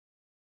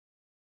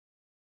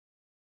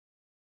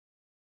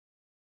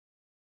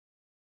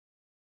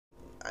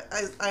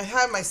I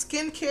had my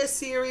skincare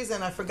series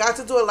and I forgot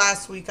to do it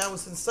last week. I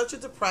was in such a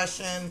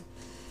depression.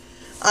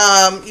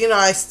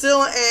 I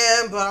still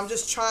am, but I'm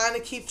just trying to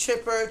keep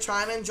chipper,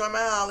 trying to enjoy my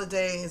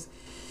holidays.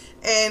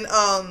 And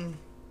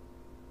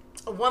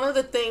one of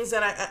the things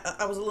that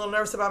I was a little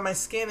nervous about my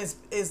skin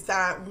is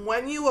that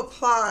when you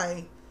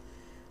apply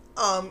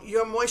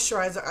your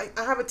moisturizer,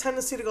 I have a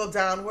tendency to go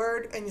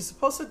downward, and you're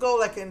supposed to go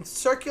like in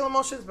circular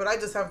motions, but I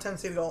just have a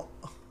tendency to go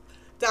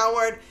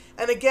downward.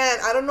 And again,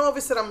 I don't know if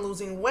it's that I'm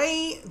losing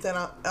weight, then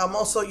I'm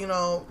also, I'm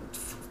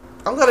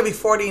going to be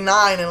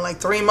 49 in like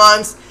 3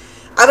 months.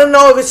 I don't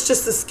know if it's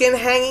just the skin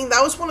hanging.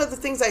 That was one of the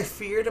things I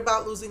feared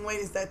about losing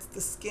weight, is that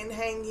the skin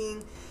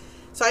hanging.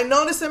 So I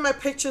noticed in my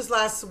pictures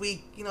last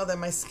week, that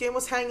my skin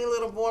was hanging a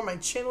little more. My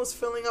chin was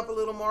filling up a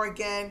little more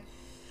again.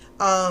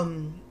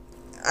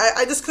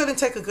 I just couldn't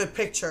take a good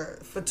picture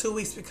for 2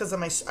 weeks because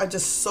of I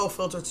just so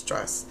filled with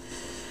stress.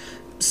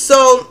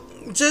 So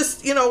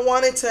just,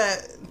 wanted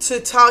to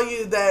tell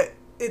you that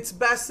it's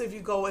best if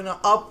you go in an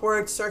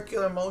upward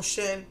circular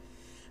motion.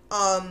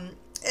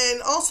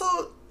 And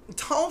also,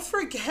 don't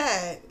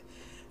forget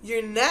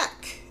your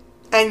neck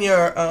and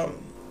your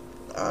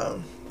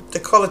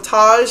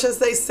decolletage, as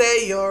they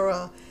say,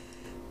 your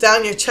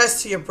down your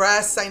chest to your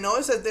breasts. I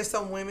noticed that there's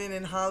some women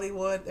in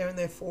Hollywood, they're in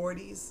their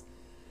 40s,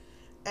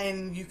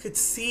 and you could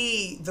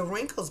see the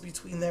wrinkles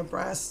between their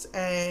breasts,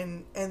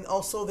 and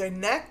also their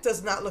neck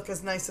does not look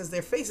as nice as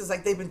their face. It's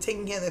like they've been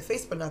taking care of their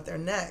face, but not their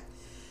neck.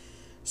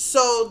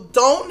 So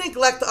don't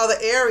neglect the other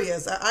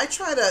areas. I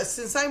try to,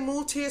 since I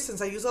moved here,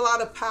 since I use a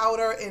lot of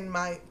powder in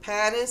my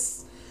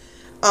panis,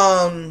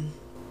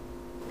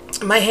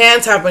 my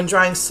hands have been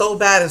drying so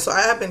bad, and so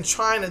I have been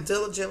trying to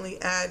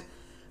diligently add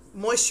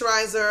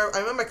moisturizer. I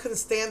remember I couldn't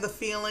stand the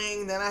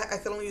feeling. Then I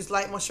could only use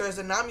light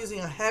moisturizer. Now I'm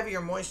using a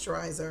heavier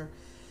moisturizer.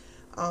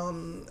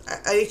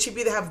 At HEB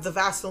they have the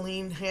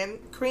Vaseline hand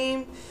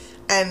cream,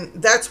 and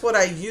that's what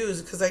I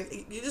use because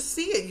you just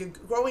see it. You're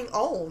growing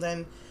old,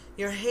 and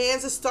your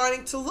hands are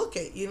starting to look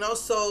it.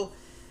 So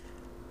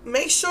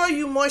make sure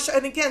you moisturize.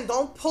 And again,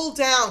 don't pull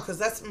down, because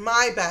that's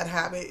my bad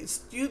habit.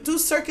 You do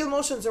circular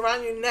motions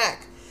around your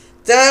neck,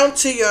 down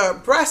to your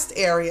breast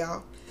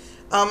area.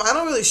 I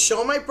don't really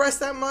show my breast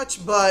that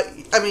much, but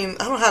I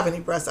don't have any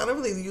breasts. I don't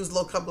really use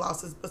low cut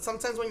blouses, but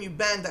sometimes when you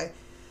bend,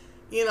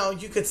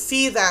 you could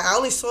see that. I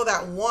only saw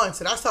that once,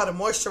 and I started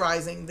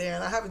moisturizing there,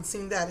 and I haven't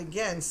seen that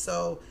again.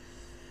 So,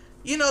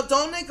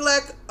 don't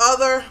neglect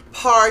other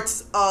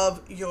parts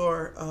of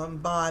your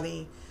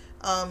body.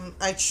 I've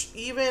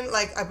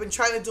been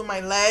trying to do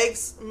my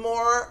legs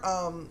more,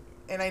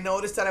 and I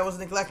noticed that I was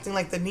neglecting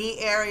like the knee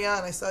area,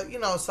 and I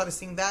started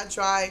seeing that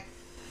dry.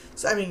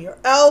 So your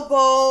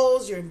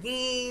elbows, your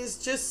knees,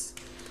 just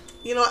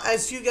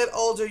as you get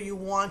older, you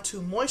want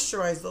to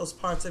moisturize those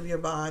parts of your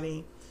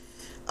body.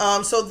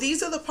 So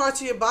these are the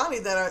parts of your body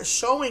that are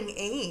showing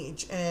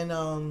age, and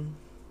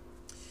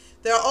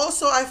there are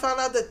also, I found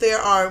out that there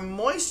are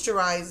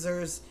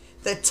moisturizers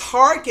that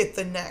target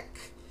the neck,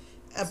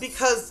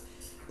 because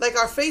like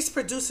our face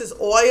produces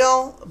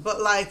oil, but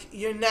like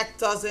your neck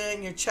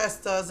doesn't, your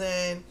chest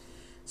doesn't.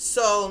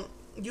 So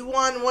you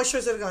want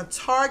moisturizers that are going to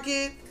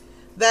target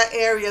that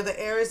area, the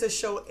areas that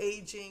show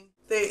aging.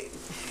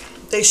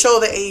 They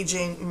show the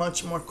aging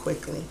much more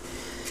quickly.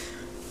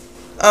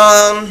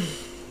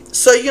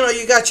 So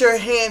you got your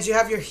hands, you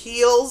have your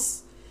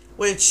heels,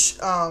 which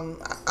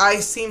I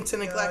seem to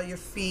neglect your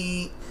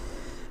feet.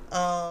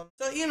 So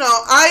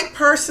I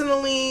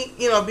personally,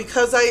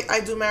 because I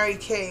do Mary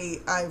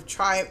Kay, I've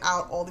tried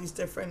out all these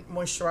different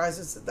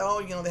moisturizers.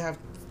 They have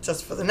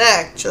just for the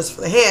neck, just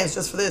for the hands,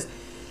 just for this.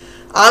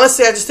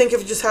 Honestly, I just think if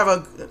you just have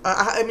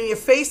your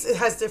face, it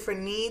has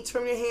different needs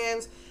from your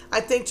hands. I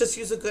think just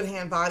use a good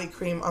hand body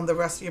cream on the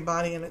rest of your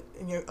body, and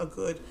a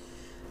good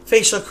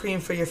facial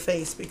cream for your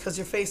face, because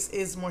your face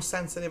is more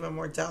sensitive and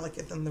more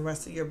delicate than the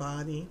rest of your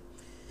body.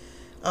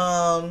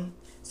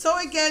 So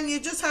again, you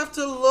just have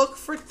to look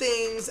for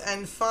things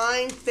and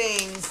find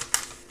things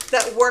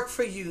that work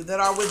for you,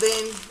 that are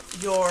within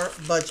your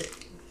budget.